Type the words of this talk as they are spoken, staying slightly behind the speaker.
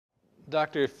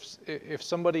Doctor, if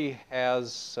somebody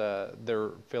has their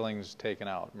fillings taken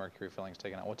out, mercury fillings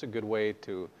taken out, what's a good way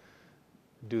to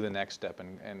do the next step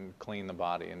and clean the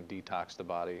body and detox the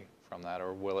body from that,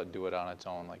 or will it do it on its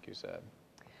own, like you said?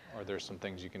 Or there's some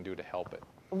things you can do to help it?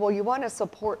 Well, you want to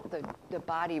support the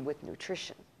body with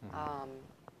nutrition.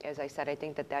 As I said, I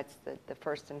think that's the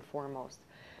first and foremost.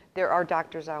 There are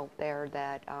doctors out there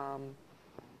that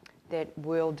that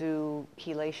will do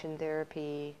chelation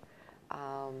therapy.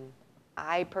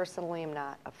 I personally am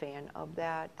not a fan of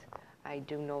that. I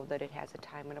do know that it has a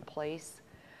time and a place,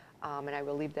 and I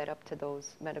will leave that up to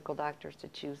those medical doctors to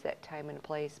choose that time and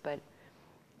place. But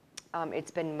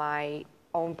it's been my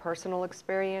own personal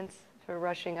experience for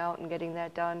rushing out and getting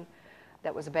that done.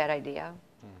 That was a bad idea.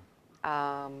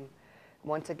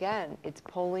 Once again, it's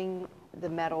pulling the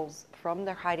metals from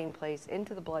their hiding place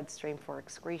into the bloodstream for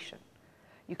excretion.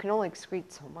 You can only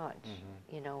excrete so much,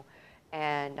 you know,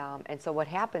 and so what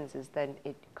happens is then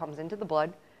it comes into the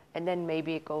blood, and then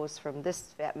maybe it goes from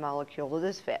this fat molecule to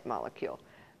this fat molecule,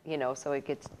 you know, so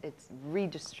it's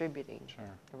redistributing,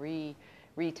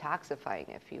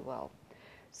 retoxifying, if you will.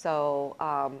 So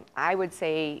I would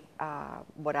say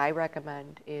what I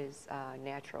recommend is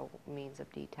natural means of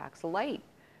detox, light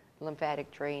lymphatic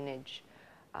drainage.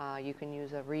 You can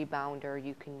use a rebounder.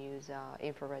 You can use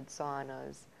infrared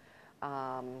saunas.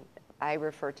 I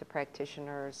refer to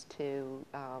practitioners to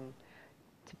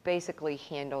basically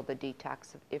handle the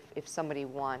detox if somebody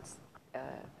wants,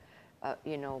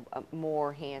 you know,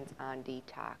 more hands-on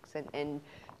detox. And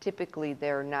typically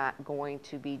they're not going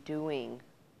to be doing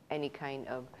any kind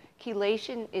of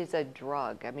chelation is a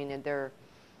drug. I mean, they're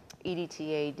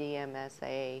EDTA,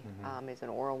 DMSA is an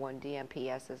oral one,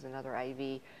 DMPS is another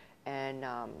IV, and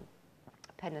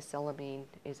penicillamine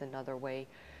is another way.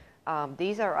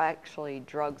 These are actually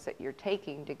drugs that you're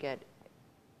taking to get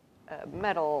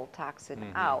metal toxin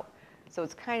out. So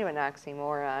it's kind of an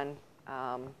oxymoron.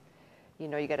 You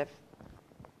know, you got to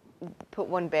put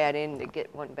one bad in to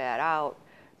get one bad out.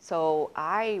 So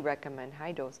I recommend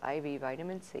high-dose IV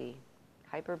vitamin C,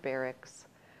 hyperbarics,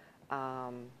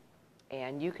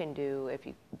 and you can do, if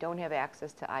you don't have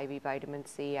access to IV vitamin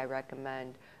C, I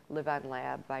recommend Live on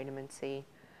Lab vitamin C.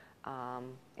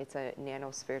 It's a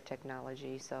nanosphere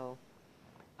technology, so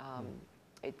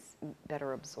it's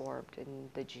better absorbed in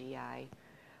the GI.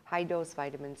 High-dose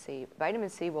vitamin C. Vitamin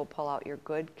C will pull out your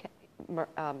good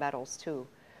metals too,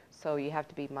 so you have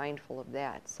to be mindful of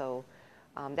that. So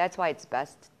that's why it's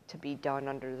best to be done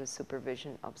under the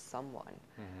supervision of someone.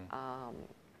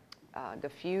 The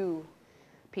few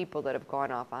people that have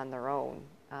gone off on their own,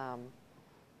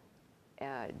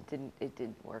 it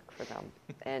didn't work for them.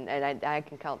 and I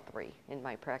can count 3 in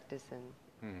my practice,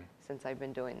 and since I've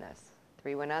been doing this.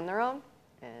 3 went on their own,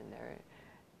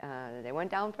 and they went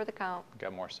down for the count.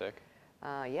 Got more sick?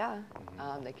 Yeah.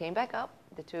 They came back up.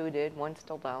 The 2 did. 1's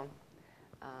still down,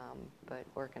 but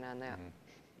working on that.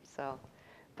 So,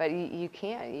 but you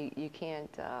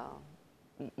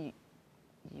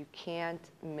can't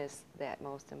miss that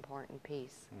most important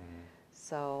piece.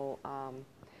 So,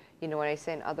 you know, when I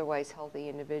say an otherwise healthy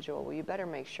individual, well, you better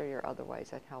make sure you're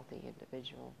otherwise a healthy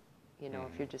individual. You know,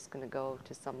 if you're just going to go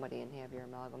to somebody and have your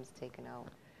amalgams taken out,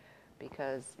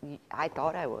 because I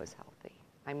thought I was healthy.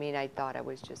 I mean, I thought I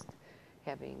was just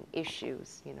having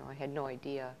issues. You know, I had no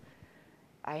idea.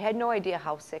 I had no idea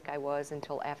how sick I was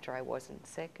until after I wasn't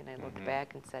sick, and I looked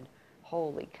back and said,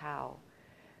 holy cow.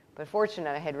 But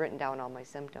fortunately, I had written down all my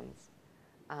symptoms.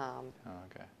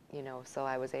 You know, so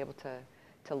I was able to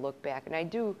look back. And I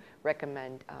do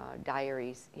recommend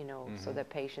diaries, you know, so that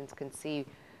patients can see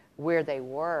where they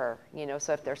were, you know.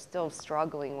 So if they're still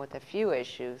struggling with a few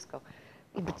issues, go,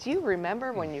 but do you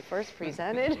remember when you first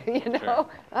presented, you know,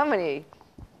 how many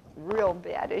real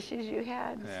bad issues you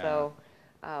had? So,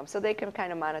 so they can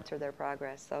kind of monitor their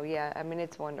progress. So yeah, I mean,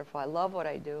 it's wonderful. I love what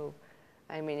I do.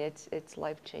 I mean, it's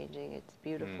life-changing. It's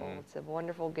beautiful. It's a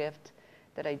wonderful gift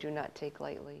that I do not take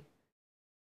lightly.